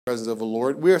Presence of the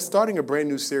Lord. We are starting a brand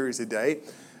new series today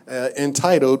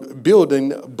entitled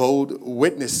Building Bold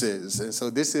Witnesses. And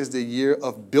so this is the year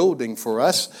of building for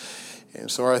us. And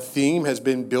so our theme has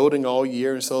been building all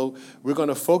year. And so we're going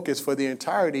to focus for the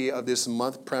entirety of this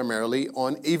month primarily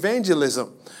on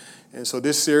evangelism. And so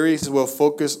this series will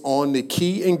focus on the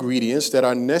key ingredients that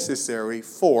are necessary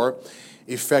for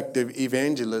effective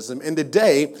evangelism. And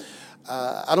today,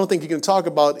 I don't think you can talk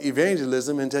about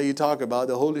evangelism until you talk about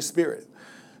the Holy Spirit,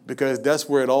 because that's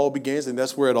where it all begins and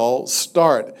that's where it all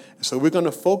starts. So we're going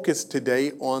to focus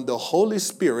today on the Holy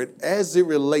Spirit as it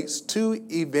relates to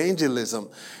evangelism.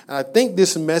 And I think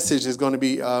this message is going to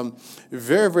be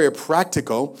very, very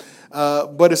practical,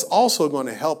 but it's also going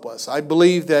to help us. I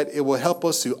believe that it will help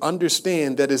us to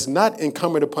understand that it's not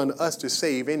incumbent upon us to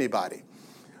save anybody.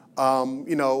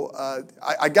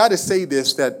 I got to say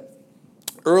this, that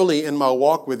early in my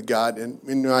walk with God and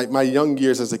in my young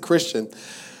years as a Christian,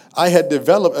 I had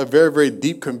developed a very, very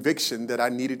deep conviction that I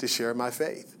needed to share my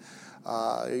faith.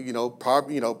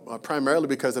 Primarily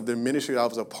because of the ministry I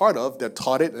was a part of that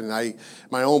taught it, and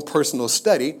my own personal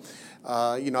study.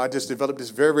 I just developed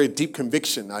this very, very deep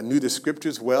conviction. I knew the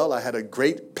scriptures well. I had a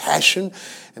great passion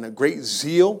and a great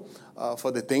zeal for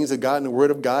the things of God and the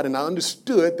Word of God, and I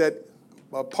understood that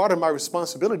part of my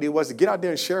responsibility was to get out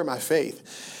there and share my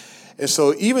faith. And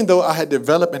so, even though I had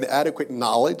developed an adequate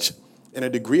knowledge and a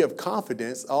degree of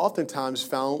confidence, I oftentimes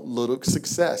found little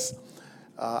success.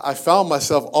 I found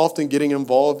myself often getting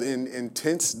involved in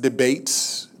intense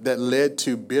debates that led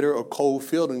to bitter or cold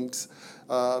feelings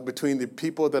between the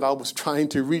people that I was trying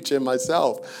to reach and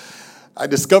myself. I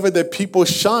discovered that people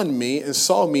shunned me and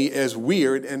saw me as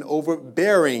weird and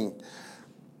overbearing.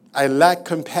 I lacked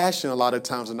compassion a lot of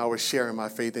times when I was sharing my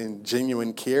faith and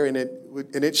genuine care, and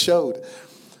it showed.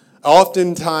 I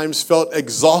oftentimes felt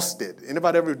exhausted.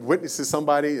 Anybody ever witnessed to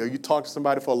somebody, or you talked to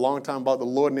somebody for a long time about the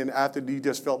Lord, and then after you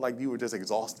just felt like you were just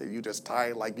exhausted, you just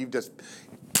tired, like you just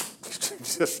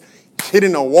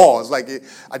hitting a wall. It's like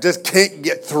I just can't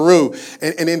get through.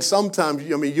 And then sometimes,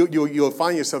 you'll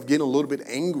find yourself getting a little bit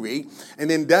angry, and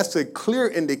then that's a clear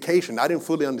indication. I didn't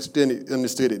fully understood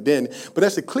it then, but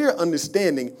that's a clear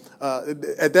understanding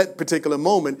at that particular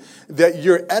moment that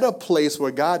you're at a place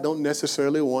where God don't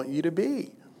necessarily want you to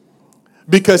be.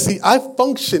 Because, see, I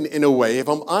function in a way, if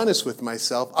I'm honest with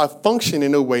myself, I function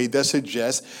in a way that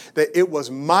suggests that it was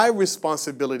my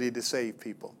responsibility to save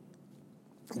people.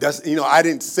 I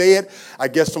didn't say it, I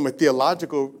guess, from a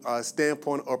theological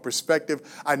standpoint or perspective.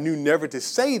 I knew never to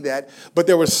say that, but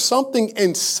there was something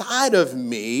inside of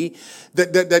me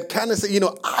that kind of said,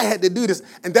 I had to do this.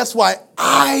 And that's why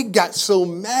I got so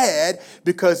mad,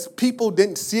 because people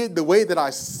didn't see it the way that I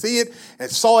see it and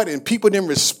saw it, and people didn't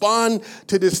respond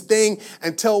to this thing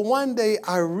until one day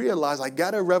I realized I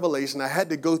got a revelation. I had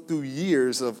to go through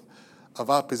years of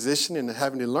opposition and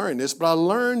having to learn this, but I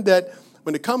learned that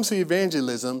when it comes to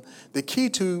evangelism, the key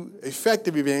to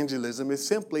effective evangelism is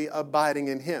simply abiding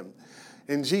in Him,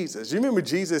 in Jesus. You remember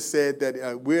Jesus said that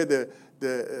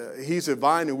He's the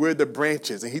vine and we're the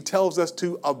branches, and He tells us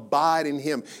to abide in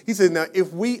Him. He said, now,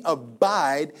 if we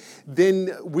abide, then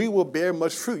we will bear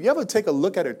much fruit. You ever take a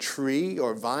look at a tree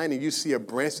or a vine and you see a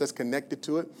branch that's connected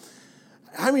to it?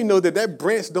 How many know that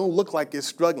branch don't look like it's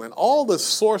struggling? All the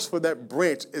source for that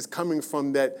branch is coming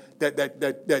from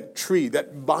that tree,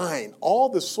 that vine, all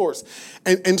the source.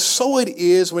 And so it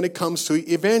is when it comes to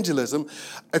evangelism.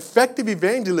 Effective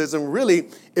evangelism really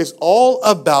is all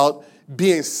about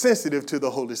being sensitive to the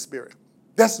Holy Spirit.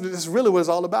 That's really what it's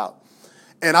all about.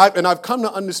 And I've come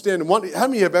to understand, how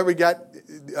many have ever got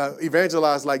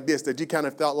evangelized like this, that you kind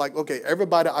of felt like, okay,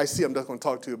 everybody I see, I'm just going to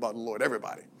talk to you about the Lord,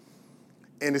 everybody.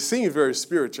 And it seems very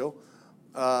spiritual,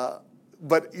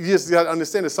 but you just got to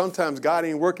understand that sometimes God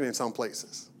ain't working in some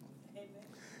places. Amen.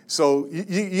 So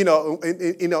it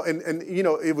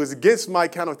was against my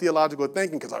kind of theological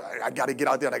thinking, because I got to get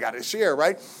out there and I got to share,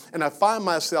 right? And I find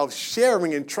myself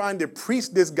sharing and trying to preach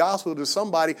this gospel to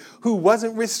somebody who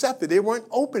wasn't receptive; they weren't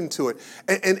open to it.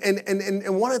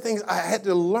 And one of the things I had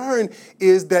to learn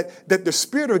is that the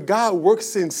Spirit of God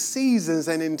works in seasons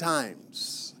and in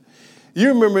times. You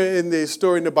remember in the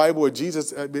story in the Bible where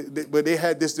Jesus, where they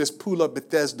had this pool of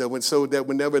Bethesda, so that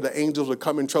whenever the angels would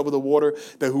come and trouble the water,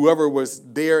 that whoever was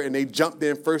there and they jumped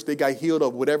in first, they got healed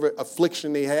of whatever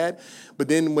affliction they had. But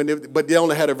they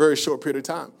only had a very short period of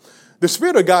time. The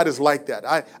Spirit of God is like that.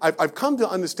 I've come to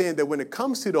understand that when it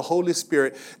comes to the Holy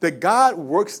Spirit, that God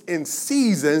works in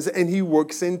seasons and He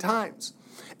works in times.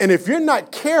 And if you're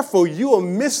not careful, you will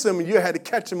miss him and you'll have to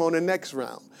catch him on the next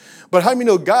round. But how many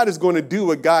know God is going to do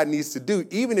what God needs to do,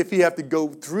 even if he have to go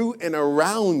through and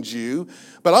around you?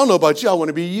 But I don't know about you, I want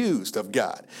to be used of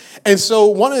God. And so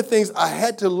one of the things I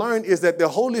had to learn is that the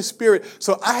Holy Spirit,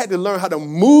 so I had to learn how to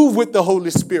move with the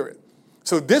Holy Spirit.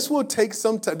 So this will take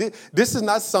some time. This is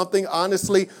not something,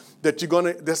 honestly, that's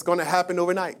going to happen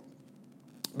overnight.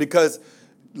 Because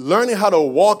learning how to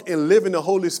walk and live in the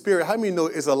Holy Spirit, how many know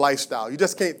is a lifestyle? You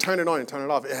just can't turn it on and turn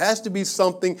it off. It has to be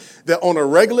something that on a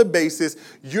regular basis,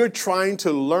 you're trying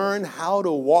to learn how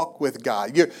to walk with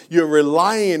God. You're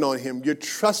relying on him. You're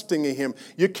trusting in him.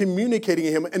 You're communicating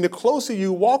in him. And the closer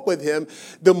you walk with him,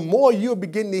 the more you'll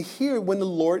begin to hear when the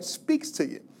Lord speaks to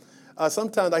you.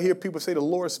 Sometimes I hear people say the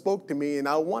Lord spoke to me, and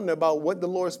I wonder about what the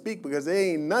Lord speak, because there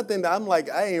ain't nothing that I'm like,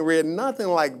 I ain't read nothing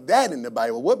like that in the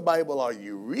Bible. What Bible are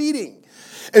you reading?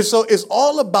 And so it's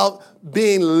all about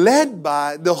being led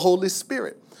by the Holy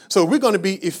Spirit. So we're going to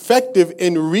be effective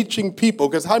in reaching people,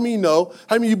 because how many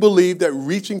of you believe that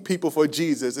reaching people for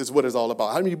Jesus is what it's all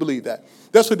about? How many of you believe that?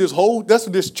 That's what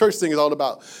this church thing is all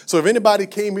about. So if anybody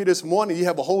came here this morning, you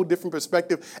have a whole different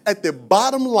perspective. At the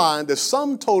bottom line, the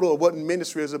sum total of what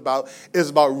ministry is about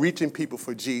reaching people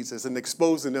for Jesus and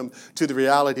exposing them to the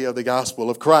reality of the gospel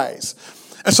of Christ.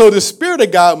 And so the Spirit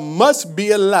of God must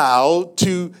be allowed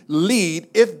to lead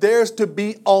if there's to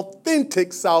be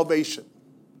authentic salvation.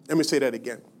 Let me say that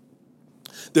again.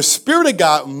 The Spirit of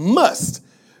God must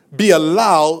be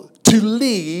allowed to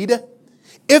lead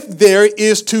if there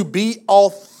is to be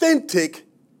authentic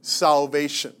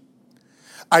salvation.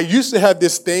 I used to have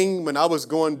this thing when I was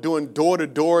doing door to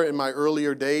door in my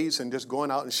earlier days and just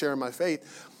going out and sharing my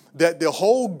faith, that the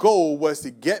whole goal was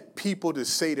to get people to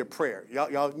say the prayer. Y'all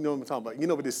know what I'm talking about. You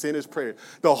know what the sinner's prayer.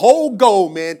 The whole goal,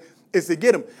 man, is to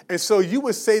get them. And so you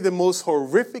would say the most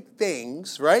horrific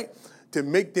things, right? To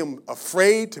make them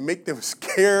afraid, to make them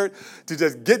scared, to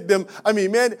just get them. I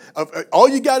mean, man, all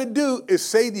you got to do is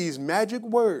say these magic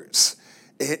words,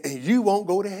 and you won't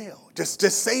go to hell. Just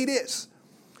say this.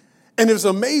 And it was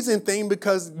an amazing thing,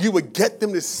 because you would get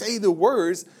them to say the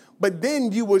words, but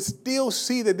then you would still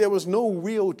see that there was no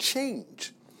real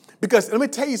change. Because let me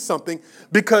tell you something,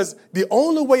 because the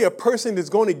only way a person is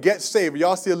going to get saved,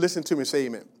 y'all still listen to me, say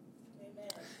amen.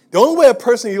 The only way a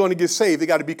person is going to get saved, they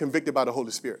got to be convicted by the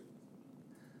Holy Spirit.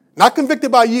 Not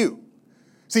convicted by you.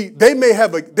 See, they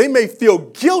may feel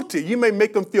guilty. You may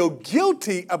make them feel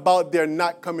guilty about their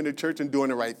not coming to church and doing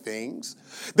the right things.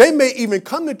 They may even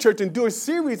come to church and do a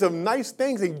series of nice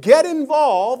things and get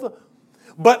involved,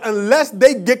 but unless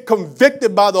they get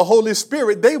convicted by the Holy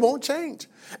Spirit, they won't change.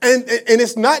 And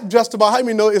it's not just about, how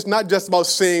many know it's not just about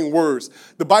saying words.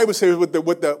 The Bible says with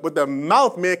the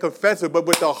mouth man confesses, but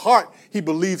with the heart he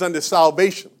believes unto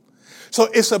salvation. So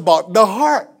it's about the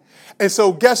heart. And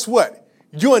so guess what?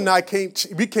 You and I can't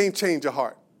change your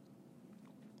heart.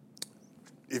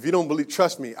 If you don't believe,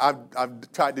 trust me,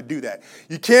 I've tried to do that.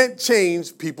 You can't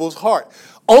change people's heart.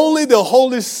 Only the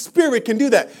Holy Spirit can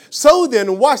do that. So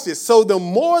then, watch this. So the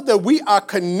more that we are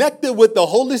connected with the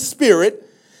Holy Spirit,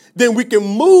 then we can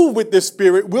move with the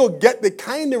Spirit. We'll get the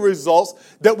kind of results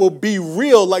that will be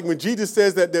real. Like when Jesus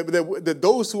says that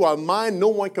those who are mine, no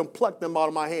one can pluck them out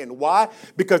of my hand. Why?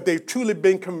 Because they've truly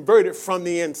been converted from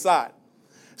the inside.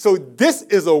 So this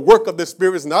is a work of the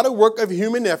Spirit. It's not a work of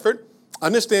human effort.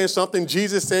 Understand something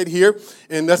Jesus said here,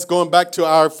 and that's going back to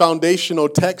our foundational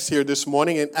text here this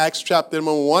morning in Acts chapter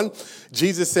number 1.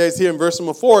 Jesus says here in verse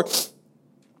number 4,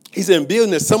 he said, in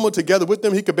building someone together with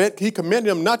them, he commanded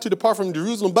them not to depart from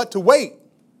Jerusalem, but to wait.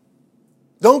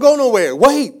 Don't go nowhere.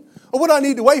 Wait. Well, what do I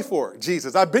need to wait for?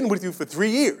 Jesus, I've been with you for 3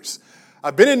 years.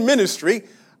 I've been in ministry.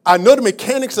 I know the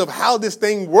mechanics of how this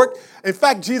thing worked. In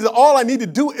fact, Jesus, all I need to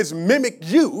do is mimic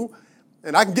you,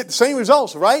 and I can get the same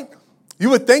results, right? You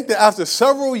would think that after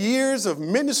several years of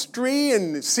ministry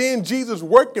and seeing Jesus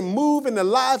work and move in the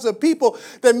lives of people,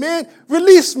 that, man,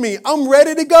 release me. I'm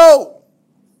ready to go.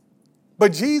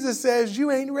 But Jesus says,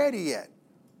 you ain't ready yet.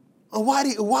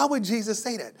 Why would Jesus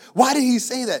say that? Why did he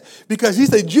say that? Because he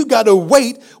said, you got to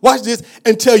wait, watch this,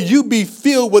 until you be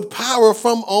filled with power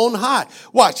from on high.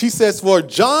 Watch, he says, for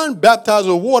John baptized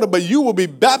with water, but you will be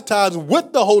baptized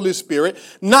with the Holy Spirit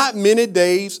not many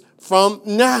days from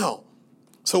now.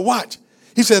 So watch.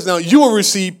 He says, now you will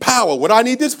receive power. What do I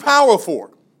need this power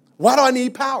for? Why do I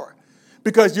need power?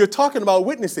 Because you're talking about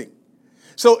witnessing.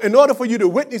 So in order for you to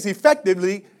witness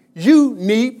effectively, you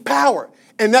need power.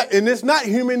 And it's not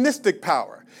humanistic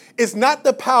power. It's not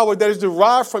the power that is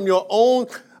derived from your own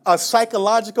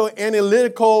psychological,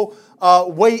 analytical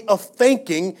way of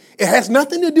thinking. It has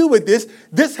nothing to do with this.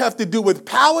 This has to do with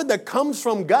power that comes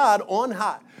from God on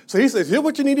high. So he says, here's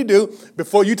what you need to do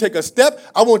before you take a step.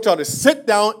 I want y'all to sit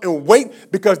down and wait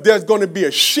because there's going to be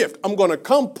a shift. I'm going to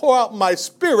come pour out my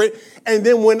spirit. And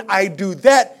then when I do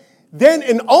that, then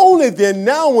and only then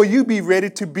now will you be ready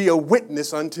to be a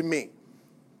witness unto me.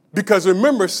 Because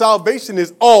remember, salvation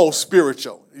is all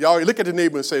spiritual. Y'all look at the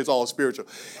neighbor and say it's all spiritual.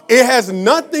 It has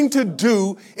nothing to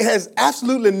do, it has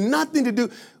absolutely nothing to do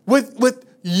with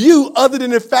you other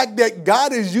than the fact that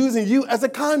God is using you as a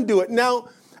conduit. Now,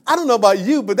 I don't know about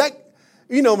you, but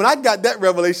when I got that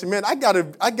revelation, man, I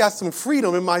got some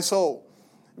freedom in my soul.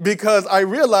 Because I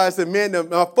realized that, man,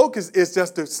 my focus is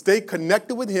just to stay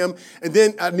connected with him. And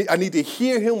then I need to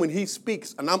hear him when he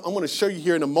speaks. And I'm going to show you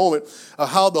here in a moment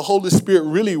how the Holy Spirit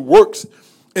really works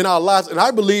in our lives. And I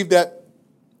believe that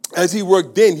as he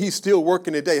worked then, he's still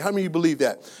working today. How many of you believe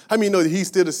that? How many of you know that he's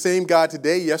still the same God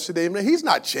today, yesterday? Man, he's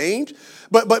not changed.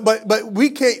 But we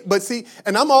can't, but see,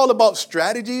 and I'm all about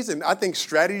strategies, and I think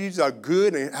strategies are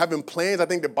good and having plans. I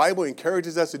think the Bible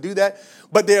encourages us to do that.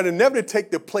 But they are never to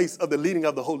take the place of the leading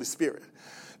of the Holy Spirit.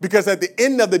 Because at the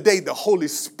end of the day, the Holy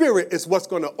Spirit is what's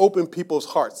going to open people's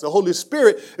hearts. The Holy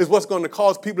Spirit is what's going to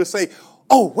cause people to say,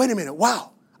 oh, wait a minute,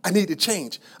 wow, I need to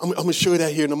change. I'm going to show you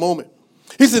that here in a moment.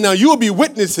 He said, now you will be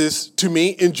witnesses to me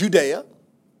in Judea,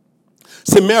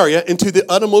 Samaria, and to the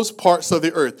uttermost parts of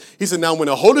the earth. He said, now when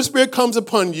the Holy Spirit comes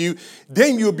upon you,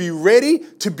 then you'll be ready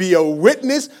to be a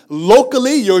witness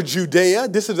locally, your Judea.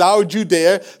 This is our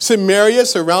Judea, Samaria,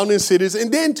 surrounding cities,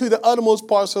 and then to the uttermost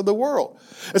parts of the world.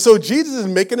 And so Jesus is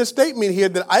making a statement here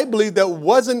that I believe that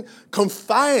wasn't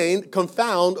confined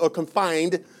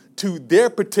to their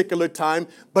particular time,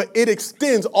 but it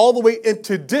extends all the way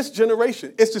into this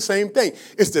generation. It's the same thing.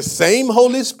 It's the same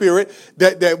Holy Spirit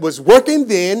that was working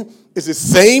then. It's the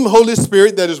same Holy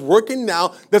Spirit that is working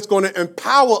now that's going to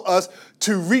empower us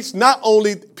to reach not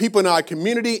only people in our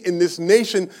community, in this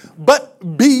nation,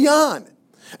 but beyond.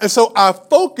 And so our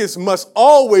focus must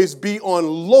always be on,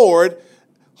 Lord,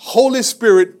 Holy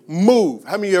Spirit, move.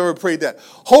 How many of you ever prayed that?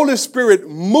 Holy Spirit,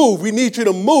 move. We need you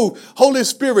to move. Holy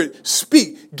Spirit,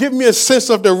 speak. Give me a sense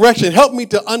of direction. Help me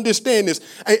to understand this.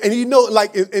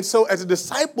 And so as the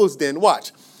disciples then,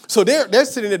 watch. So they're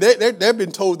sitting there. They've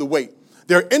been told to wait.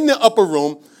 They're in the upper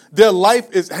room. Their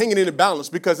life is hanging in the balance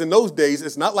because in those days,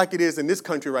 it's not like it is in this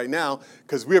country right now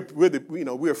because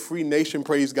we're a free nation,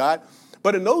 praise God.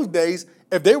 But in those days,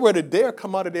 if they were to dare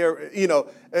come out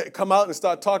and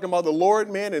start talking about the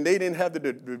Lord, man, and they didn't have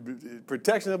the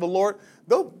protection of the Lord,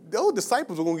 those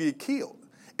disciples were going to get killed.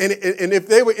 And if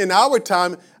they were in our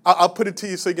time, I'll put it to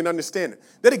you so you can understand it.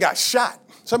 They'd have got shot.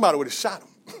 Somebody would have shot them.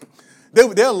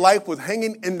 Their life was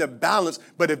hanging in the balance.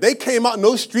 But if they came out in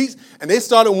those streets and they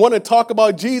started wanting to talk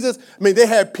about Jesus, I mean, they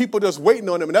had people just waiting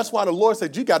on them. And that's why the Lord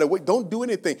said, you got to wait. Don't do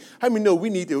anything. How many know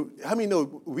we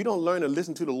don't learn to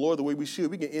listen to the Lord the way we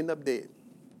should? We can end up dead.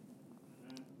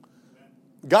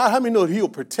 God, how many know he'll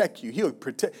protect you?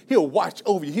 He'll watch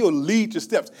over you. He'll lead your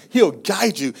steps. He'll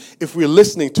guide you if we're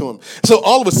listening to him. So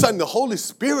all of a sudden, the Holy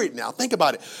Spirit now, think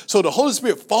about it. So the Holy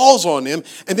Spirit falls on them.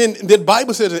 And then the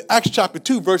Bible says in Acts chapter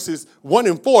 2, verses 1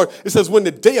 and 4, it says, when the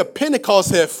day of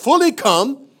Pentecost had fully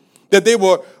come, that they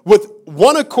were with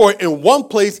one accord in one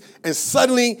place, and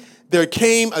suddenly there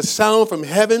came a sound from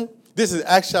heaven. This is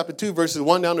Acts chapter 2, verses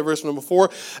 1 down to verse number 4.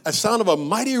 A sound of a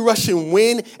mighty rushing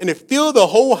wind, and it filled the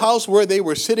whole house where they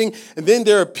were sitting. And then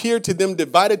there appeared to them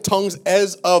divided tongues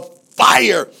as of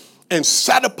fire, and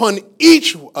sat upon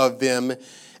each of them.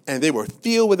 And they were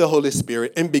filled with the Holy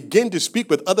Spirit, and began to speak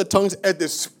with other tongues as the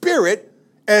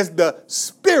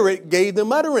Spirit gave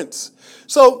them utterance.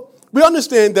 So we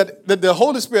understand that the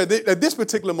Holy Spirit, at this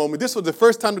particular moment, this was the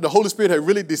first time that the Holy Spirit had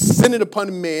really descended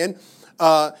upon man.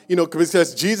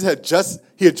 Because Jesus had just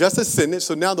ascended.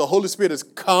 So now the Holy Spirit has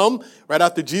come right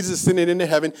after Jesus ascended into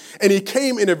heaven. And he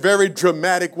came in a very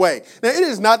dramatic way. Now, it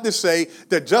is not to say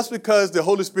that just because the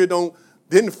Holy Spirit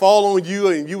didn't fall on you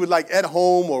and you were like at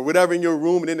home or whatever in your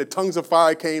room and then the tongues of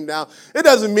fire came down. It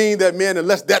doesn't mean that, man,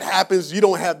 unless that happens, you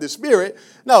don't have the Spirit.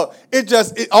 No,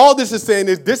 all this is saying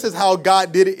is this is how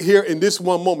God did it here in this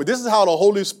one moment. This is how the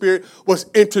Holy Spirit was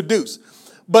introduced.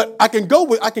 But I can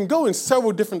go in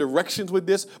several different directions with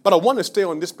this, but I want to stay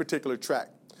on this particular track.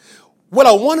 What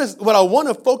I want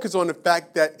to focus on the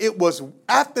fact that it was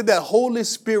after that Holy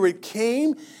Spirit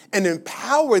came and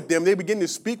empowered them, they began to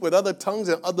speak with other tongues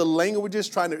and other languages,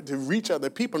 trying to reach other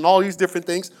people and all these different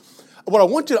things. What I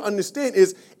want you to understand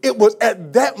is it was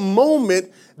at that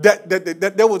moment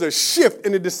that there was a shift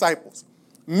in the disciples.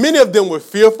 Many of them were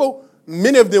fearful.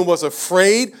 Many of them was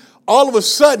afraid. all of a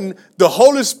sudden, the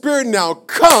Holy Spirit now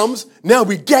comes. Now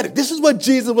we get it. This is what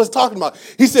Jesus was talking about.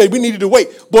 He said we needed to wait.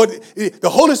 But the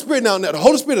Holy Spirit now the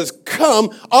Holy Spirit has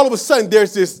come. All of a sudden,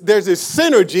 there's this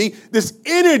synergy, this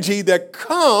energy that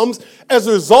comes as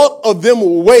a result of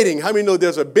them waiting. How many know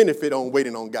there's a benefit on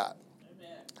waiting on God?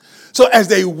 Amen. So as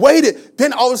they waited,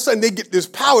 then all of a sudden they get this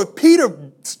power. Peter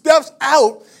steps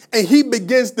out and he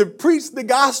begins to preach the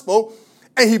gospel.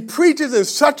 And he preaches in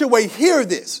such a way, hear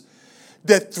this,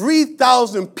 that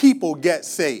 3,000 people get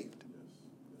saved.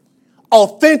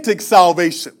 Authentic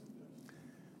salvation.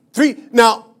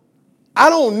 Now, I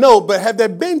don't know, but have there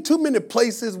been too many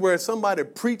places where somebody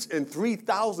preached and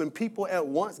 3,000 people at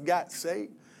once got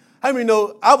saved? How many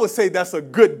know? I would say that's a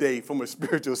good day from a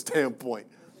spiritual standpoint.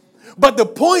 But the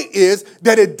point is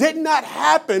that it did not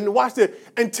happen, watch this,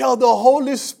 until the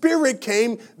Holy Spirit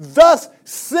came, thus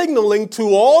signaling to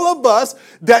all of us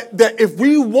that if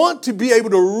we want to be able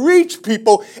to reach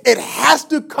people, it has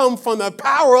to come from the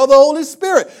power of the Holy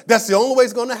Spirit. That's the only way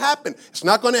it's going to happen. It's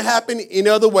not going to happen any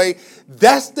other way.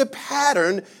 That's the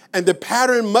pattern, and the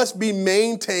pattern must be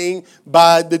maintained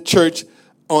by the church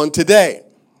on today.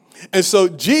 And so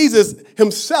Jesus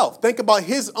himself, think about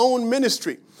his own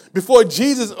ministry. Before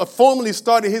Jesus formally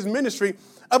started his ministry,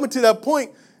 up until that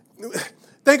point,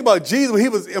 think about Jesus.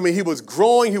 He was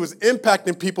growing, he was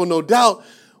impacting people, no doubt.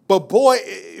 But boy,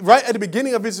 right at the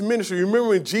beginning of his ministry, you remember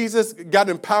when Jesus got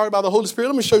empowered by the Holy Spirit?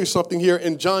 Let me show you something here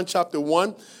in John chapter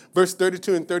 1, verse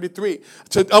 32 and 33.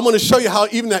 So I'm going to show you how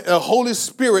even the Holy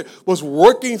Spirit was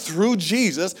working through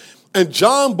Jesus. And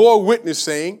John bore witness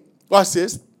saying, watch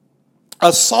this, I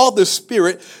saw the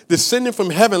Spirit descending from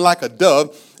heaven like a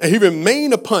dove, and he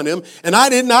remained upon him, and I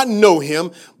did not know him.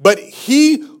 But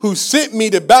he who sent me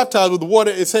to baptize with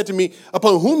water and said to me,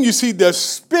 upon whom you see the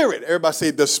Spirit, everybody say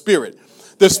the Spirit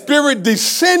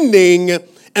descending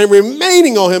and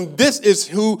remaining on him, this is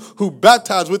who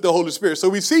baptized with the Holy Spirit. So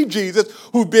we see Jesus,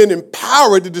 who's been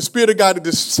empowered, the Spirit of God is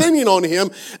descending on him,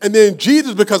 and then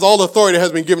Jesus, because all authority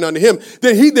has been given unto him,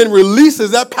 then he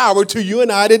releases that power to you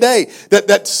and I today.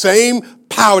 That same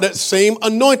power, that same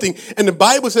anointing. And the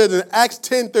Bible says in Acts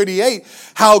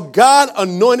 10:38, how God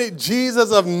anointed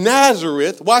Jesus of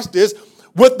Nazareth, watch this,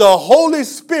 with the Holy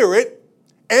Spirit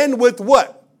and with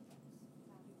what?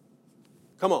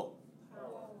 Come on.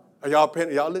 Are y'all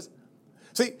paying? Y'all listen?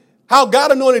 See, how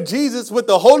God anointed Jesus with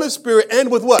the Holy Spirit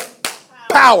and with what?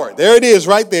 Power. There it is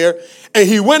right there. And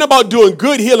he went about doing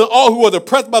good, healing all who were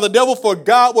oppressed by the devil, for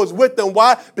God was with them.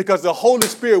 Why? Because the Holy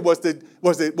Spirit was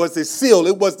the seal.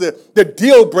 It was the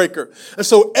deal breaker. And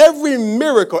so every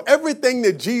miracle, everything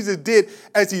that Jesus did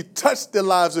as he touched the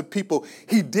lives of people,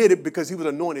 he did it because he was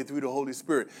anointed through the Holy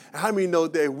Spirit. And how many know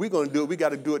that if we're going to do it, we got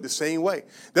to do it the same way?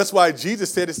 That's why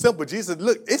Jesus said it's simple. Jesus said,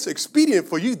 look, it's expedient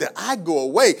for you that I go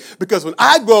away, because when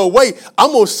I go away,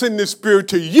 I'm going to send this Spirit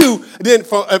to you. And then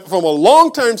from a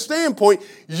long-term standpoint,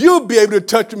 you'll be able to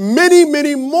touch many,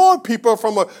 many more people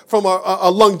from a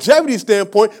longevity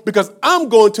standpoint, because I'm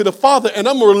going to the Father and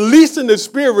I'm releasing the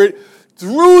Spirit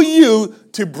through you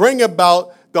to bring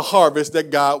about the harvest that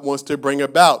God wants to bring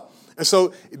about. And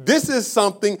so this is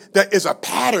something that is a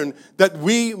pattern that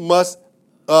we must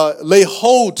lay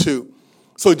hold to.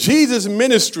 So Jesus'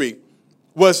 ministry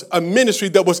was a ministry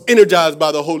that was energized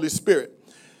by the Holy Spirit.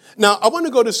 Now, I want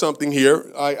to go to something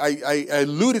here. I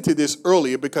alluded to this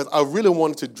earlier because I really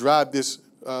wanted to drive this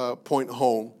point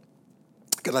home,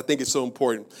 because I think it's so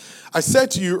important. I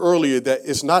said to you earlier that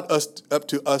it's not up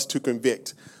to us to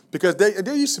convict, because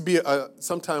there used to be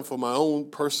sometime for my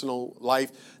own personal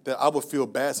life that I would feel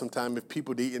bad sometimes if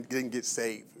people didn't get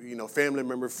saved. Family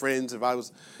member, friends, if I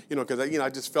was, because I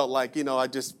just felt like,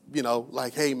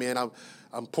 like, hey, man,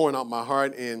 I'm pouring out my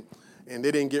heart and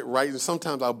they didn't get right. And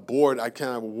sometimes I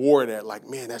kind of wore that, like,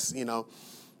 man, that's,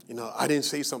 I didn't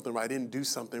say something right. I didn't do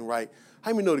something right.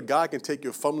 How many know that God can take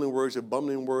your fumbling words, your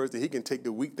bumbling words, that he can take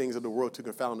the weak things of the world to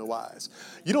confound the wise?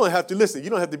 You don't have to listen. You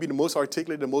don't have to be the most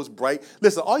articulate, the most bright.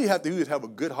 Listen, all you have to do is have a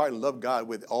good heart and love God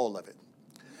with all of it.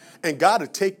 And God will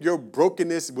take your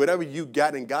brokenness, whatever you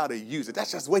got, and God will use it.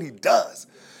 That's just what he does.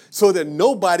 So that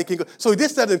nobody can go. So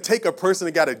this doesn't take a person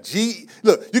that got a G.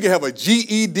 Look, you can have a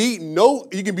GED. No,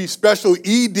 you can be special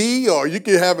ED, or you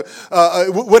can have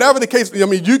whatever the case.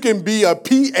 You can be a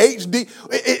PhD.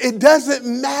 It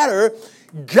doesn't matter.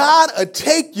 God will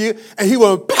take you and he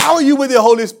will empower you with the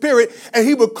Holy Spirit, and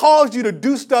he will cause you to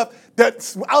do stuff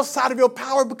that's outside of your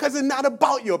power, because it's not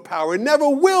about your power. It never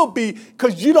will be,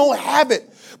 because you don't have it.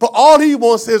 But all he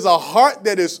wants is a heart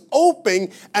that is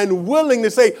open and willing to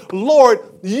say, Lord,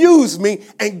 use me.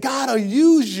 And God will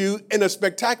use you in a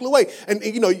spectacular way. And,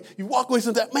 you walk away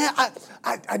sometimes, man,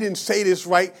 I didn't say this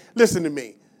right. Listen to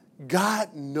me.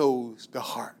 God knows the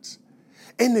hearts.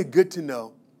 Isn't it good to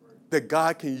know that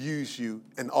God can use you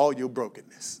in all your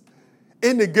brokenness?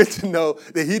 Isn't it good to know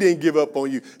that he didn't give up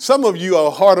on you? Some of you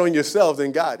are hard on yourselves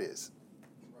than God is.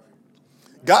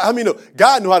 God knows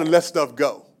how to let stuff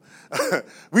go.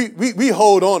 we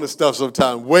hold on to stuff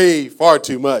sometimes way far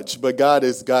too much, but God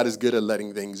is good at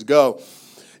letting things go.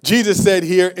 Jesus said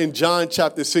here in John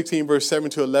chapter 16, verse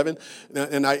 7 to 11,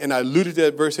 and I alluded to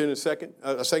that verse here in a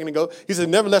second ago. He said,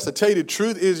 nevertheless, I tell you the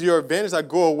truth is your advantage. I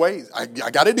go away. I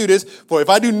got to do this. For if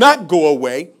I do not go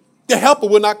away, the helper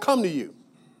will not come to you.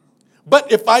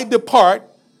 But if I depart,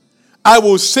 I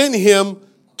will send him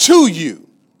to you.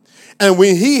 And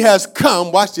when he has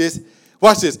come, watch this.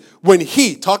 When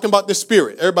he, talking about the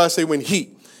Spirit, everybody say when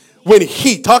he,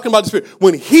 talking about the Spirit,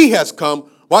 when he has come,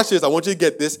 watch this, I want you to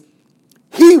get this.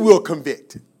 He will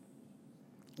convict.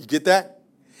 You get that?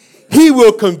 He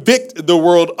will convict the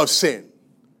world of sin,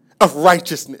 of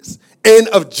righteousness, and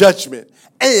of judgment,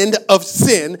 and of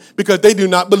sin, because they do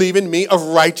not believe in me, of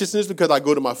righteousness, because I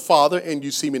go to my Father and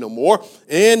you see me no more,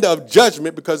 and of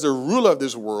judgment, because the ruler of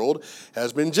this world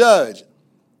has been judged.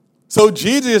 So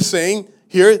Jesus is saying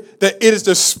here that it is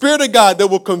the Spirit of God that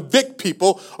will convict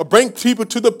people or bring people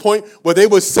to the point where they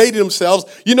will say to themselves,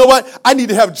 you know what? I need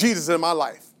to have Jesus in my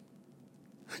life.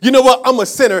 You know what? I'm a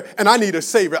sinner and I need a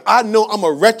Savior. I know I'm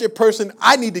a wretched person.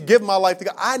 I need to give my life to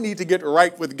God. I need to get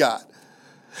right with God.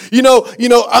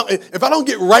 If I don't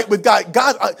get right with God,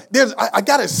 I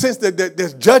got a sense that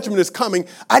there's judgment is coming.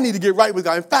 I need to get right with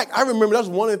God. In fact, I remember that's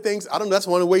one of the things, that's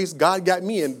one of the ways God got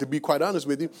me in, to be quite honest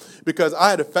with you, because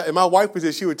and my wife was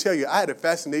there, she would tell you, I had a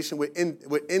fascination with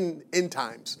end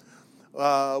times,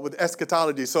 with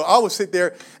eschatology. So I would sit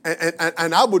there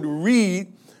and I would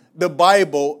read the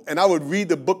Bible, and I would read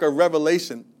the book of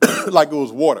Revelation like it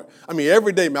was water. I mean,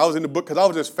 every day, man, I was in the book because I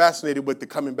was just fascinated with the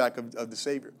coming back of the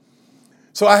Savior.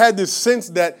 So I had a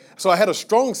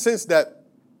strong sense that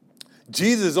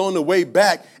Jesus is on the way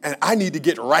back, and I need to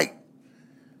get right.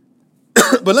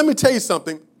 But let me tell you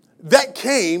something. That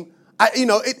came, I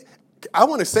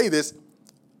want to say this,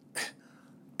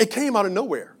 it came out of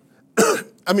nowhere.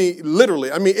 I mean, literally.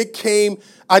 It came,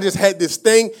 I just had this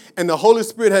thing, and the Holy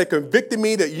Spirit had convicted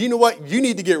me that, you know what, you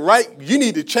need to get right, you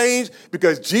need to change,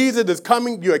 because Jesus is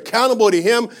coming, you're accountable to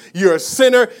him, you're a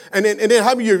sinner, and then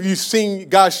how many of you seen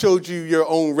God showed you your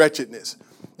own wretchedness?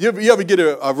 You ever get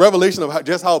a revelation of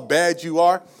just how bad you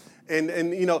are? And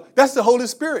that's the Holy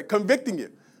Spirit convicting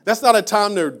you. That's not a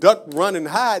time to duck, run, and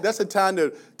hide. That's a time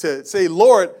to say,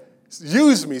 Lord,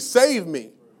 use me, save me.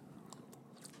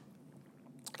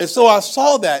 And so I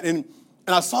saw that, and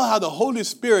I saw how the Holy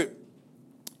Spirit,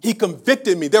 he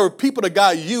convicted me. There were people that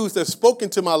God used that spoke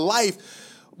into my life,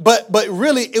 but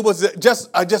really it was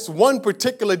just one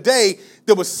particular day,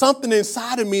 there was something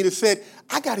inside of me that said,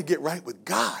 I got to get right with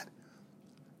God.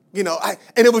 And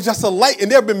it was just a light. And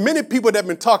there have been many people that have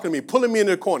been talking to me, pulling me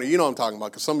into a corner. You know what I'm talking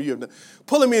about, because some of you have been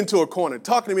pulling me into a corner,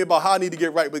 talking to me about how I need to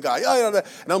get right with God.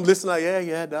 And I'm listening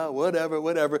like,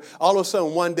 whatever. All of a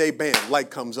sudden, one day, bam,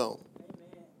 light comes on.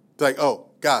 It's like, oh,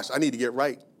 gosh, I need to get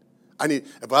right.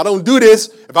 If I don't do this,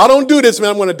 man,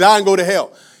 I'm going to die and go to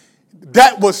hell.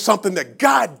 That was something that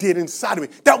God did inside of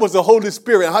me. That was the Holy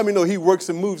Spirit. And how many know he works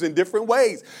and moves in different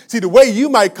ways? See, the way you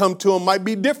might come to him might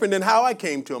be different than how I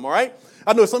came to him, all right?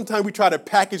 I know sometimes we try to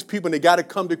package people and they got to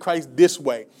come to Christ this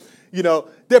way. There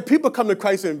are people come to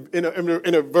Christ in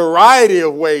a variety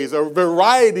of ways, a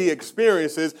variety of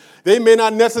experiences. They may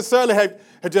not necessarily have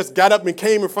just got up and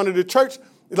came in front of the church.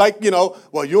 Like,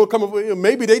 well, you'll come,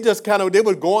 maybe they just they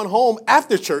were going home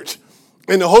after church.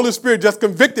 And the Holy Spirit just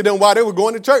convicted them while they were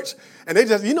going to church. And they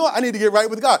just, I need to get right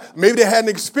with God. Maybe they had an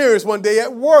experience one day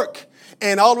at work.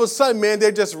 And all of a sudden, man,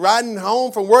 they're just riding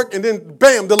home from work. And then,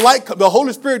 bam, the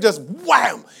Holy Spirit just,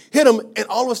 wham, hit them. And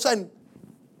all of a sudden,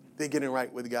 they're getting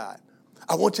right with God.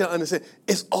 I want you to understand,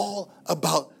 it's all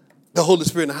about the Holy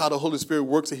Spirit and how the Holy Spirit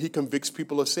works, and he convicts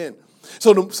people of sin.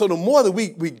 So the more that we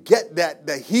get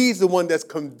that he's the one that's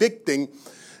convicting,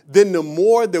 then the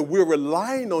more that we're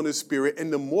relying on the Spirit,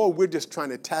 and the more we're just trying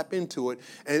to tap into it.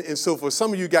 And so for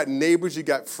some of you got neighbors, you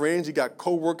got friends, you got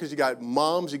coworkers, you got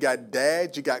moms, you got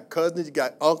dads, you got cousins, you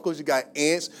got uncles, you got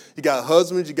aunts, you got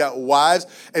husbands, you got wives,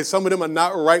 and some of them are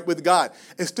not right with God.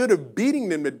 Instead of beating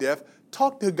them to death,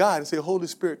 talk to God and say, Holy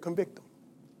Spirit, convict them.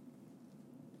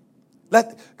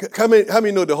 How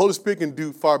many know the Holy Spirit can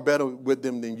do far better with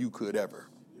them than you could ever?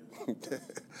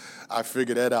 I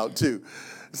figured that out too.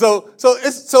 So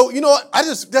you know what?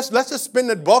 Let's just spend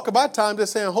the bulk of our time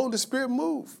just saying, Holy Spirit,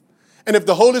 move. And if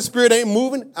the Holy Spirit ain't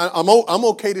moving, I'm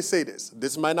okay to say this.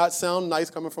 This might not sound nice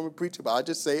coming from a preacher, but I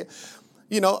just say it.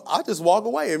 I just walk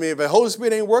away. I mean, if the Holy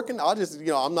Spirit ain't working, I'll just,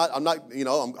 I'm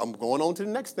going on to the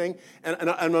next thing. And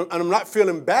I'm not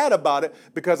feeling bad about it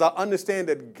because I understand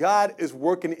that God is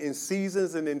working in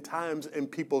seasons and in times in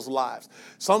people's lives.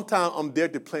 Sometimes I'm there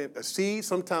to plant a seed.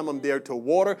 Sometimes I'm there to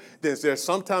water. There's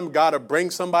sometimes God will bring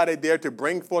somebody there to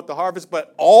bring forth the harvest.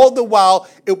 But all the while,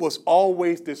 it was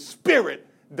always the Spirit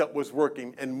that was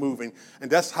working and moving. And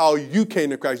that's how you came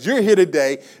to Christ. You're here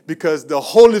today because the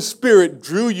Holy Spirit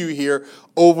drew you here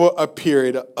over a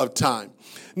period of time.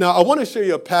 Now, I want to show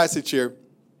you a passage here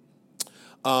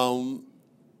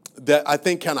that I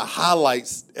think kind of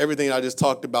highlights everything I just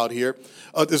talked about here.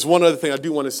 There's one other thing I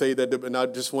do want to say and I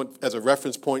just want as a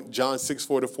reference point, John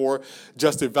 6:44,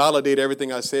 just to validate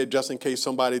everything I said, just in case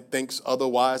somebody thinks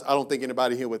otherwise. I don't think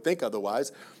anybody here would think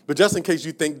otherwise, but just in case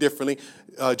you think differently,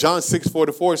 John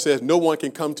 6:44 says, no one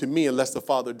can come to me unless the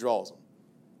Father draws them.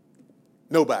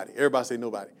 Nobody. Everybody say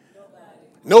nobody.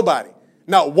 Nobody.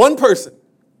 Not one person.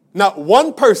 Not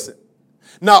one person.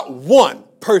 Not one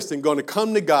person going to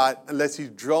come to God unless he's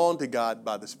drawn to God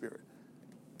by the Spirit.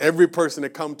 Every person that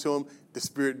come to him, the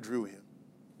Spirit drew him.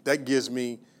 That gives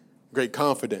me great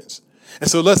confidence. And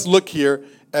so let's look here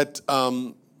at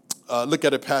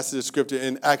a passage of Scripture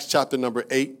in Acts chapter number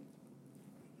 8.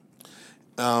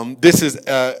 This is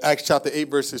Acts chapter 8,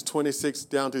 verses 26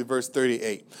 down to verse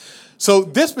 38. So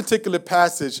this particular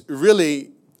passage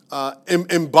really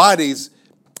embodies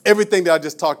everything that I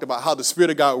just talked about, how the Spirit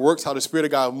of God works, how the Spirit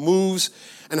of God moves,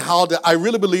 and how I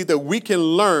really believe that we can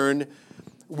learn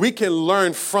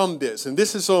from this. And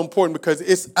this is so important because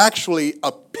it's actually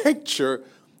a picture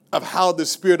of how the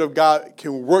Spirit of God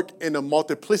can work in a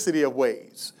multiplicity of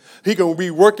ways. He can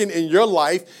be working in your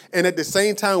life and at the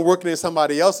same time working in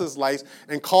somebody else's life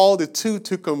and call the two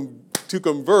to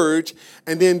converge,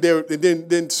 and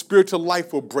then spiritual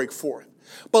life will break forth.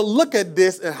 But look at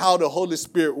this and how the Holy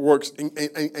Spirit works,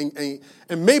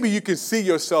 and maybe you can see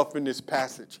yourself in this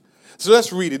passage. So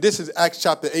let's read it. This is Acts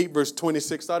chapter 8, verse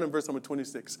 26. Start in verse number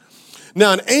 26.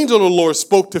 Now an angel of the Lord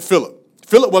spoke to Philip.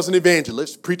 Philip was an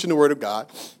evangelist, preaching the word of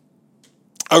God.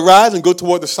 Arise and go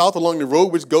toward the south along the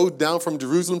road which goes down from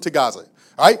Jerusalem to Gaza.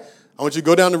 All right? I want you to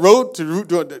go down the road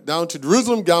down to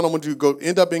Jerusalem. I want you to go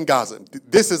end up in Gaza.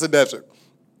 This is a desert.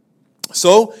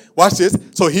 So, watch this.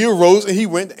 So he arose and he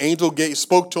went. The angel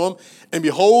spoke to him. And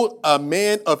behold, a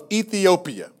man of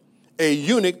Ethiopia, a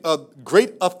eunuch of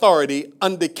great authority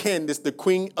under Candace, the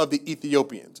queen of the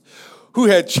Ethiopians, who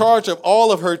had charge of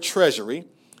all of her treasury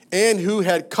and who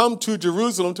had come to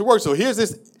Jerusalem to work. So here's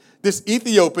this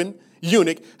Ethiopian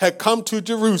eunuch had come to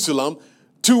Jerusalem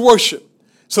to worship.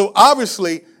 So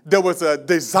obviously there was a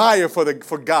desire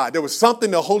for God. There was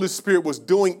something the Holy Spirit was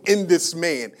doing in this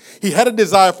man. He had a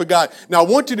desire for God. Now I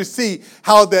want you to see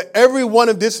how that every one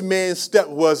of this man's step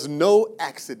was no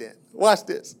accident. Watch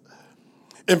this.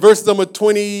 In verse number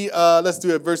 20, let's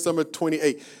do it. Verse number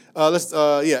 28.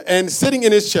 And sitting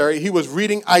in his chariot, he was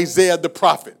reading Isaiah the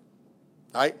prophet.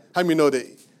 All right? How many know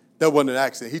that wasn't an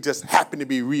accident? He just happened to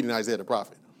be reading Isaiah the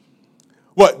prophet.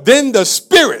 What? Then the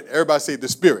Spirit, everybody say the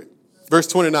Spirit. Verse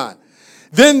 29.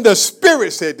 Then the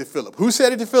Spirit said to Philip. Who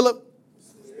said it to Philip?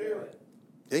 Spirit.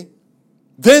 Okay.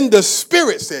 Then the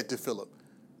Spirit said to Philip,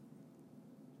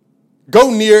 go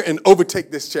near and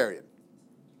overtake this chariot.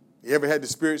 You ever had the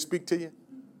Spirit speak to you?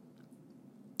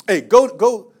 Hey,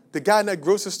 go. The guy in that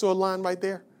grocery store line right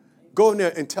there, go in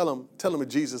there and tell him that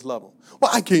Jesus loves him.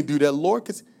 Well, I can't do that, Lord,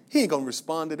 because he ain't going to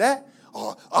respond to that.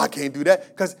 Oh, I can't do that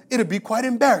because it'll be quite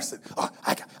embarrassing. Oh,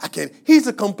 I can't. He's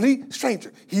a complete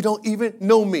stranger. He don't even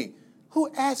know me. Who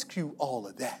asked you all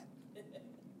of that?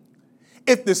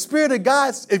 If the Spirit of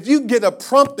God, if you get a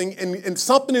prompting and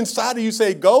something inside of you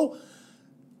say go,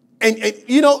 and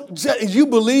you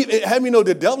believe, have me know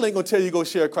the devil ain't going to tell you to go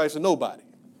share Christ with nobody.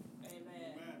 Amen.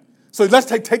 So let's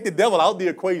take the devil out the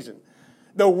equation.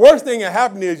 The worst thing that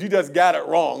happened is you just got it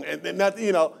wrong. And that,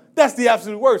 that's the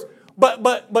absolute worst.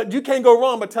 But you can't go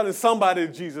wrong by telling somebody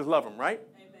that Jesus loves them, right?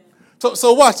 Amen.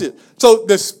 So watch it. So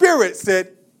the Spirit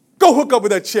said, go hook up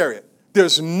with that chariot.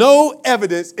 There's no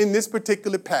evidence in this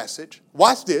particular passage,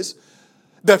 watch this,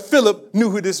 that Philip knew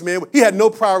who this man was. He had no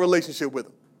prior relationship with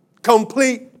him.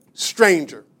 Complete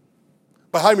stranger.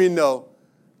 But how many know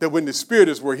that when the Spirit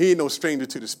is where he ain't no stranger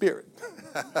to the Spirit?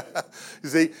 You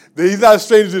see, he's not a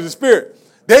stranger to the Spirit.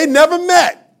 They never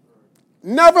met.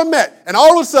 Never met. And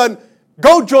all of a sudden,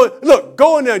 go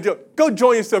in there, go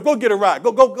join yourself, go get a ride,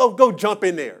 go jump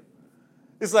in there.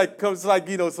 It's like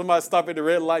somebody stop at the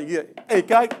red light. Yeah, hey,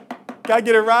 can I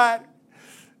get a ride?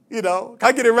 Can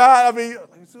I get a ride? I mean,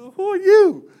 who are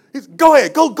you? Go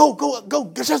ahead,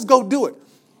 go, just go do it.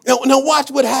 Now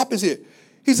watch what happens here.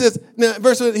 He says, now,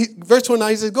 verse 29,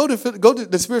 he says,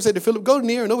 the Spirit said to Philip, go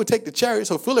near and overtake the chariot.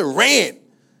 So Philip ran.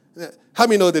 How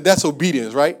many know that that's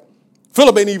obedience, right?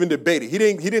 Philip ain't even debated. He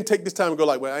didn't take this time and go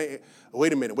like, well,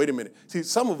 wait a minute. See,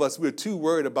 some of us, we're too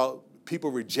worried about people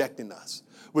rejecting us.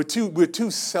 We're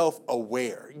too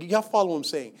self-aware. Y'all follow what I'm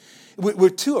saying? We're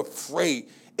too afraid.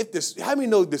 How many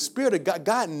know the Spirit of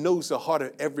God knows the heart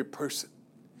of every person.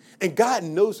 And God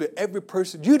knows that every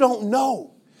person, you don't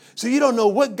know. So you don't know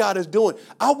what God is doing.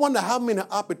 I wonder how many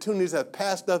opportunities have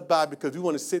passed us by because we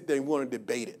want to sit there and we want to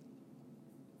debate it.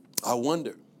 I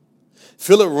wonder.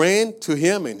 Philip ran to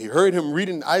him and he heard him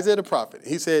reading Isaiah the prophet.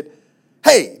 He said,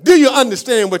 hey, do you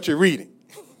understand what you're reading?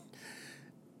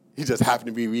 He just happened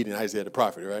to be reading Isaiah the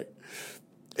prophet, right?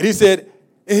 And he said,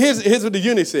 and here's what the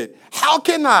eunuch said. How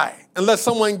can I, unless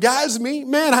someone guides me?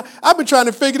 Man, I've been trying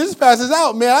to figure this passage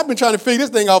out, man. I've been trying to figure this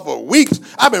thing out for weeks.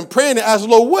 I've been praying to ask the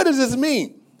Lord, what does this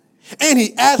mean? And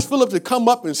he asked Philip to come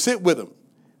up and sit with him.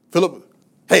 Philip,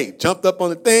 hey, jumped up on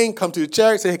the thing, come to the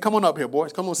chariot, say, hey, come on up here,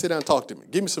 boys. Come on, sit down and talk to me.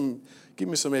 Give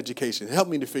me some education. Help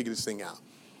me to figure this thing out.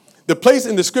 The place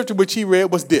in the scripture which he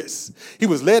read was this. He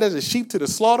was led as a sheep to the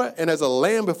slaughter, and as a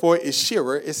lamb before its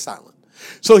shearer is silent.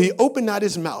 So he opened not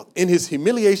his mouth. In his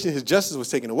humiliation, his justice was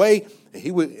taken away,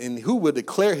 and who would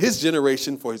declare his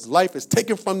generation, for his life is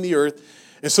taken from the earth.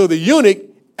 And so the eunuch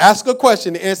asked a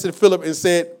question and answered Philip and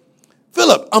said,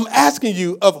 Philip, I'm asking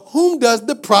you, of whom does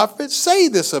the prophet say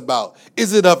this about?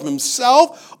 Is it of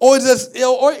himself, or is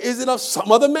it of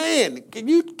some other man? Can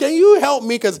you help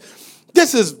me? Because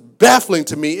this is baffling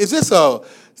to me. Is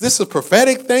this a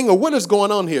prophetic thing, or what is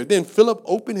going on here? Then Philip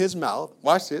opened his mouth,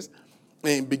 watch this,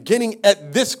 and beginning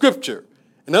at this scripture,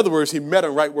 in other words, he met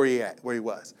him right where he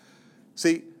was.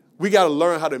 See, we got to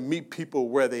learn how to meet people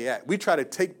where they at. We try to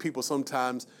take people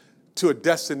sometimes to a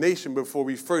destination before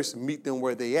we first meet them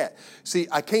where they at. See,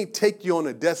 I can't take you on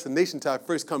a destination until I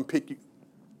first come pick you.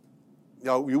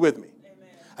 Y'all, you with me? Amen.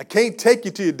 I can't take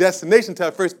you to your destination until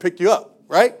I first pick you up,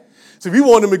 right? So we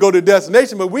want them to go to the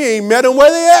destination, but we ain't met them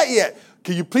where they at yet.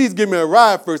 Can you please give me a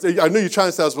ride first? I know you're trying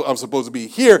to say I'm supposed to be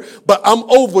here, but I'm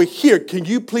over here. Can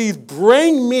you please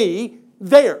bring me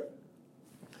there?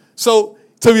 So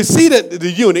we see that the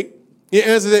eunuch, he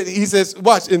answers it. He says,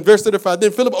 watch, in verse 35,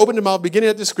 then Philip opened his mouth, beginning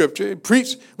at the scripture, and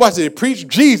preached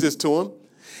Jesus to him.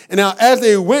 And now as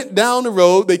they went down the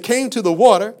road, they came to the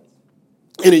water,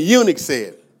 and the eunuch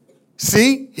said,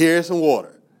 see, here's some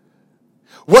water.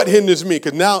 What hinders me?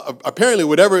 Because now, apparently,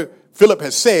 whatever Philip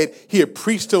has said, he had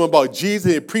preached to him about Jesus,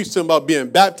 he had preached to him about being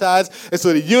baptized. And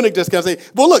so the eunuch just kind of say,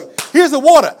 well, look, here's the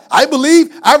water. I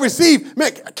believe, I receive.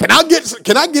 Man, can I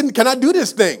do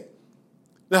this thing?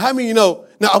 Now, how many now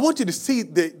I want you to see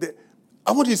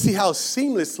how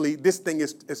seamlessly this thing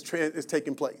is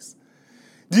taking place.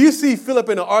 Do you see Philip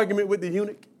in an argument with the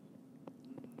eunuch?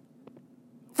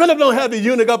 Philip don't have the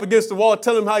eunuch up against the wall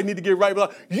telling him how he need to get right with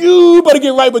God. You better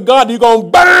get right with God, or you're going to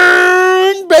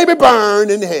burn, baby, burn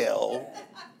in hell.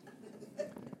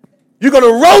 You're going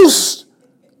to roast.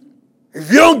 If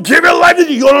you don't give your life,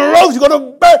 you're going to roast, you're going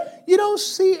to burn. You don't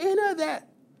see any of that.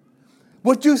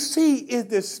 What you see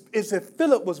is that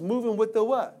Philip was moving with the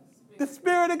what? The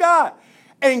Spirit of God.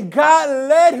 And God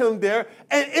led him there,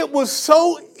 and it was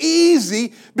so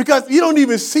easy because you don't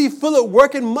even see Philip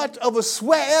working much of a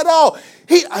sweat at all.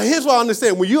 Here's what I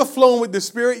understand. When you're flowing with the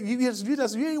Spirit, you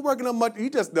ain't working on much.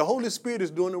 The Holy Spirit is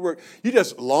doing the work. You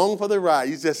just long for the ride.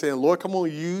 You're just saying, Lord, come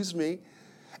on, use me.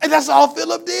 And that's all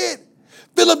Philip did.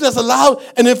 Philip just allowed,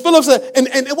 and then Philip said, and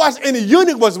the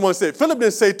eunuch was the one who said, Philip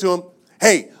didn't say to him,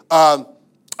 hey, I'm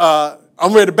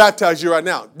ready to baptize you right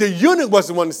now. The eunuch was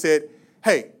the one that said,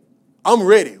 hey, I'm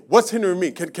ready. What's hindering me?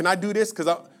 Can I do this? In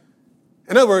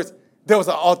other words, there was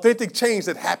an authentic change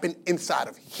that happened inside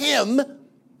of him,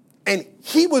 and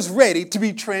he was ready to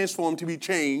be transformed, to be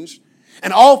changed.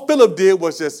 And all Philip did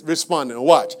was just respond and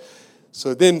watch.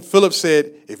 So then Philip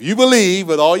said, if you believe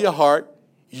with all your heart,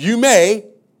 you may.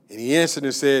 And he answered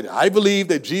and said, I believe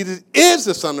that Jesus is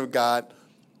the Son of God.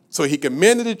 So he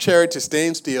commanded the chariot to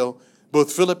stand still.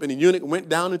 Both Philip and the eunuch went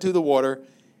down into the water,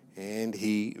 and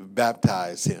he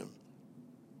baptized him.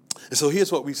 And so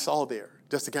here's what we saw there,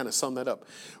 just to kind of sum that up.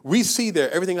 We see there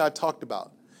everything I talked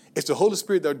about. It's the Holy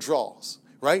Spirit that draws,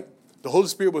 right? The Holy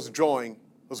Spirit was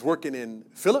working in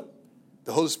Philip.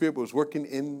 The Holy Spirit was working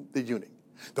in the eunuch.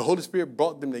 The Holy Spirit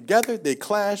brought them together. They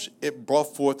clashed. It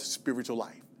brought forth spiritual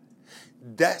life.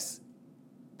 That's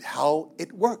how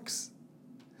it works.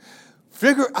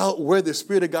 Figure out where the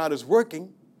Spirit of God is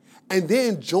working, and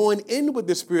then join in with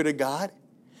the Spirit of God,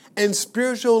 and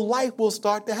spiritual life will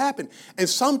start to happen. And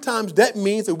sometimes that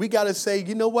means that we got to say,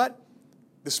 you know what?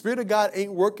 The Spirit of God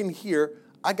ain't working here.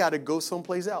 I got to go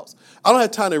someplace else. I don't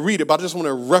have time to read it, but I just want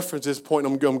to reference this point.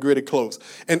 I'm ready to close.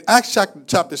 In Acts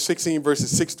chapter 16,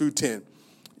 verses 6 through 10,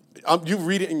 you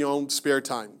read it in your own spare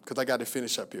time because I got to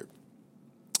finish up here.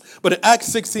 But in Acts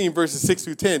 16, verses 6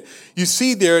 through 10, you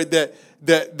see there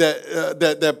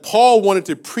that Paul wanted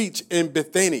to preach in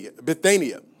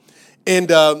Bithynia. And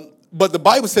but the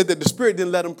Bible said that the Spirit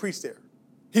didn't let him preach there.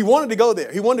 He wanted to go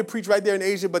there. He wanted to preach right there in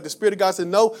Asia, but the Spirit of God said,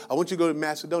 no, I want you to go to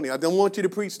Macedonia. I don't want you to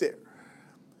preach there.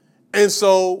 And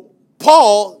so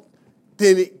Paul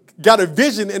then got a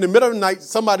vision in the middle of the night,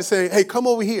 somebody saying, hey, come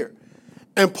over here.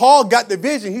 And Paul got the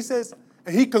vision. He says,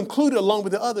 and he concluded along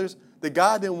with the others, that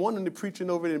God didn't want him to preach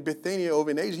over in Bithynia,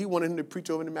 over in Asia. He wanted him to preach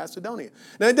over in Macedonia.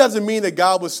 Now, it doesn't mean that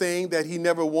God was saying that he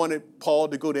never wanted Paul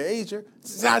to go to Asia.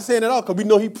 It's not saying at all, because we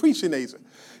know he preached in Asia.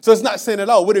 So it's not saying at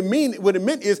all. What it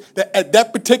meant is that at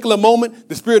that particular moment,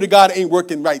 the Spirit of God ain't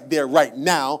working right there, right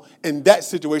now. In that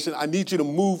situation, I need you to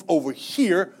move over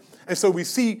here. And so we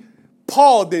see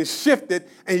Paul then shifted,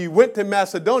 and he went to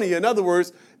Macedonia. In other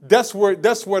words, that's where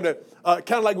the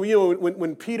kind of like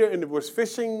when Peter was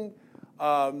fishing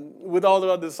with all the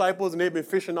other disciples, and they've been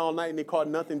fishing all night and they caught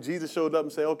nothing. Jesus showed up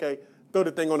and said, okay, throw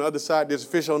the thing on the other side. There's a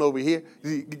fish on over here.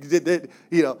 Then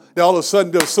all of a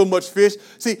sudden there was so much fish.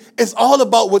 See, it's all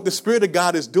about what the Spirit of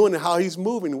God is doing and how he's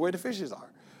moving and where the fishes are.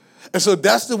 And so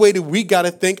that's the way that we got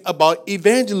to think about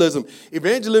evangelism.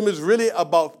 Evangelism is really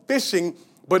about fishing,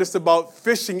 but it's about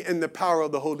fishing in the power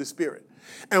of the Holy Spirit.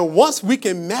 And once we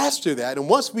can master that, and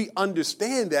once we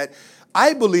understand that,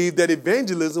 I believe that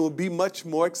evangelism will be much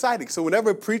more exciting. So whenever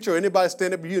a preacher or anybody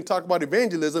stand up to you and talk about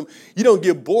evangelism, you don't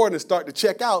get bored and start to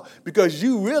check out, because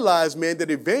you realize, man,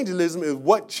 that evangelism is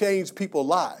what changed people's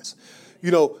lives.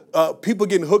 People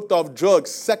getting hooked off drugs,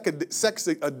 sex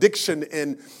addiction,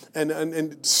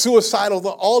 and suicidal,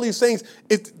 all these things.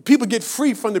 People get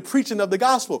free from the preaching of the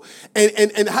gospel.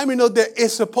 And how many know that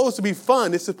it's supposed to be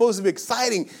fun? It's supposed to be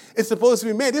exciting. It's supposed to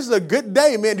be, man, this is a good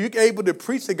day, man. You're able to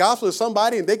preach the gospel to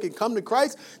somebody and they can come to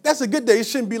Christ. That's a good day. It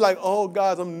shouldn't be like, oh,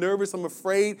 God, I'm nervous, I'm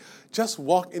afraid. Just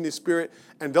walk in the Spirit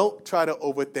and don't try to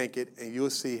overthink it, and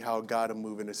you'll see how God will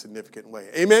move in a significant way.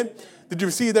 Amen? Did you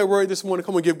receive that word this morning?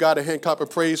 Come on, give God a hand clap of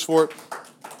praise for it.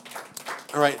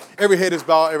 All right, every head is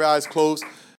bowed, every eye is closed.